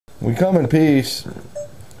We come in peace.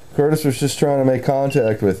 Curtis was just trying to make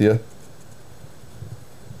contact with you.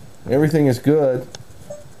 Everything is good.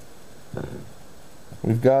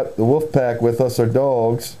 We've got the wolf pack with us, our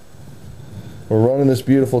dogs. We're running this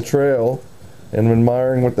beautiful trail and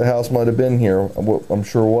admiring what the house might have been here, what I'm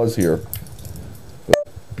sure was here.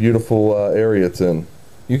 Beautiful area it's in.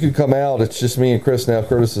 You can come out, it's just me and Chris now.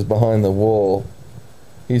 Curtis is behind the wall.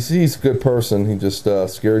 He's a good person, he just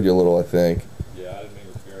scared you a little, I think. Yeah, I didn't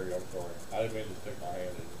mean to scare you, I'm sorry. I didn't mean to stick my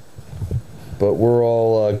hand in. But we're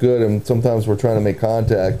all good, and sometimes we're trying to make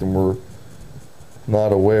contact and we're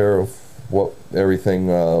not aware of what everything,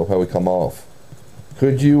 how we come off.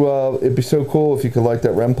 Could you, it'd be so cool if you could light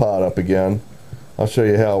that REM pod up again. I'll show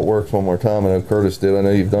you how it works one more time. I know Curtis did, I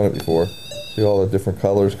know you've done it before. See all the different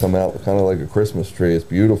colors come out, kind of like a Christmas tree. It's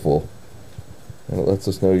beautiful. And it lets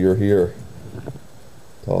us know you're here,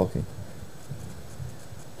 talking.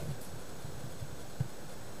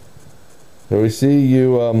 So we see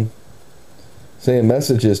you saying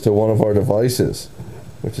messages to one of our devices,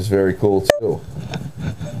 which is very cool too.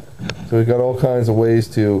 So we've got all kinds of ways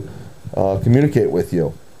to communicate with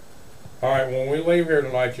you. Alright, when we leave here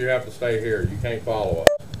tonight, you have to stay here. You can't follow us.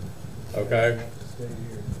 Okay?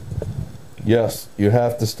 Yes, you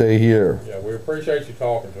have to stay here. Yeah, we appreciate you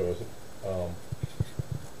talking to us.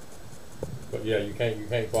 But yeah, you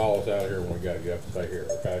can't follow us out of here when we go. You have to stay here,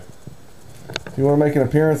 okay? If you want to make an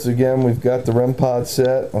appearance again, we've got the REM pod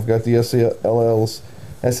set. I've got the SLS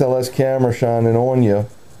camera shining on you.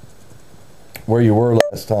 Where you were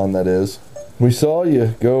last time, that is. We saw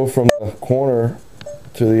you go from the corner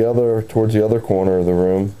to the other, towards the other corner of the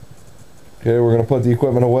room. Okay, we're going to put the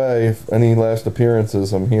equipment away. If any last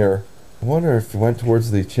appearances, I'm here. I wonder if you went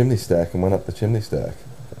towards the chimney stack and went up the chimney stack.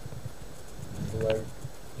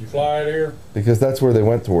 You fly out here? Because that's where they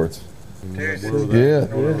went towards. Yeah.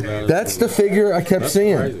 That's the figure I kept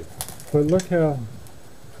seeing. Crazy. But look how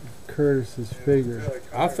Curtis's figure.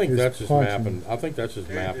 I think that's just mapping. I think that's just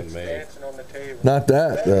mapping me. Not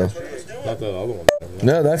that, though. Not the other one.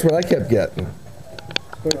 No, that's what I kept getting.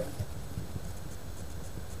 But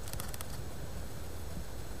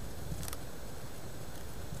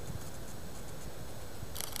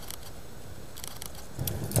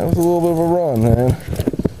that was a little bit of a run, man.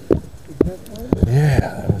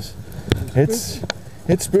 Yeah, it's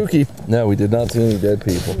spooky. No, we did not see any dead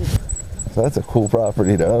people. So that's a cool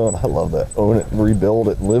property to own. I love that. Own it and rebuild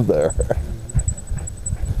it and live there.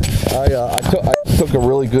 I took a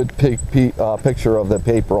really good picture of the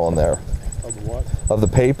paper on there. Of what? Of the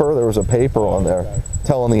paper. There was a paper on there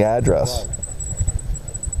telling the address.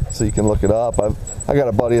 So you can look it up. I got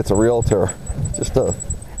a buddy that's a realtor.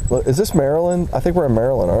 Is this Maryland? I think we're in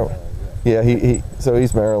Maryland, aren't we? Yeah, so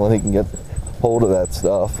he's Maryland. He can get hold of that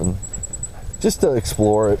stuff and just to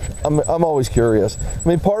explore it. I'm always curious. I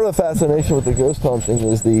mean, part of the fascination with the ghost hunting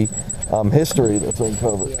is the history that's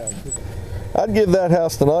uncovered. I'd give that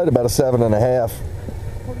house tonight about a 7.5.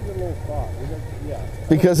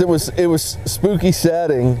 Because it was spooky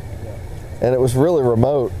setting, and it was really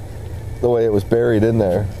remote the way it was buried in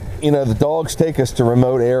there. You know, the dogs take us to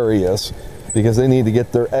remote areas because they need to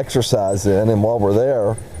get their exercise in, and while we're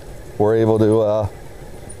there, we're able to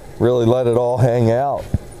really let it all hang out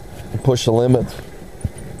and push the limits.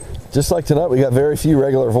 Just like tonight, we got very few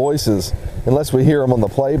regular voices, unless we hear them on the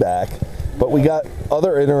playback, but we got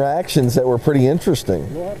other interactions that were pretty interesting.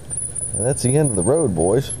 And that's the end of the road,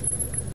 boys.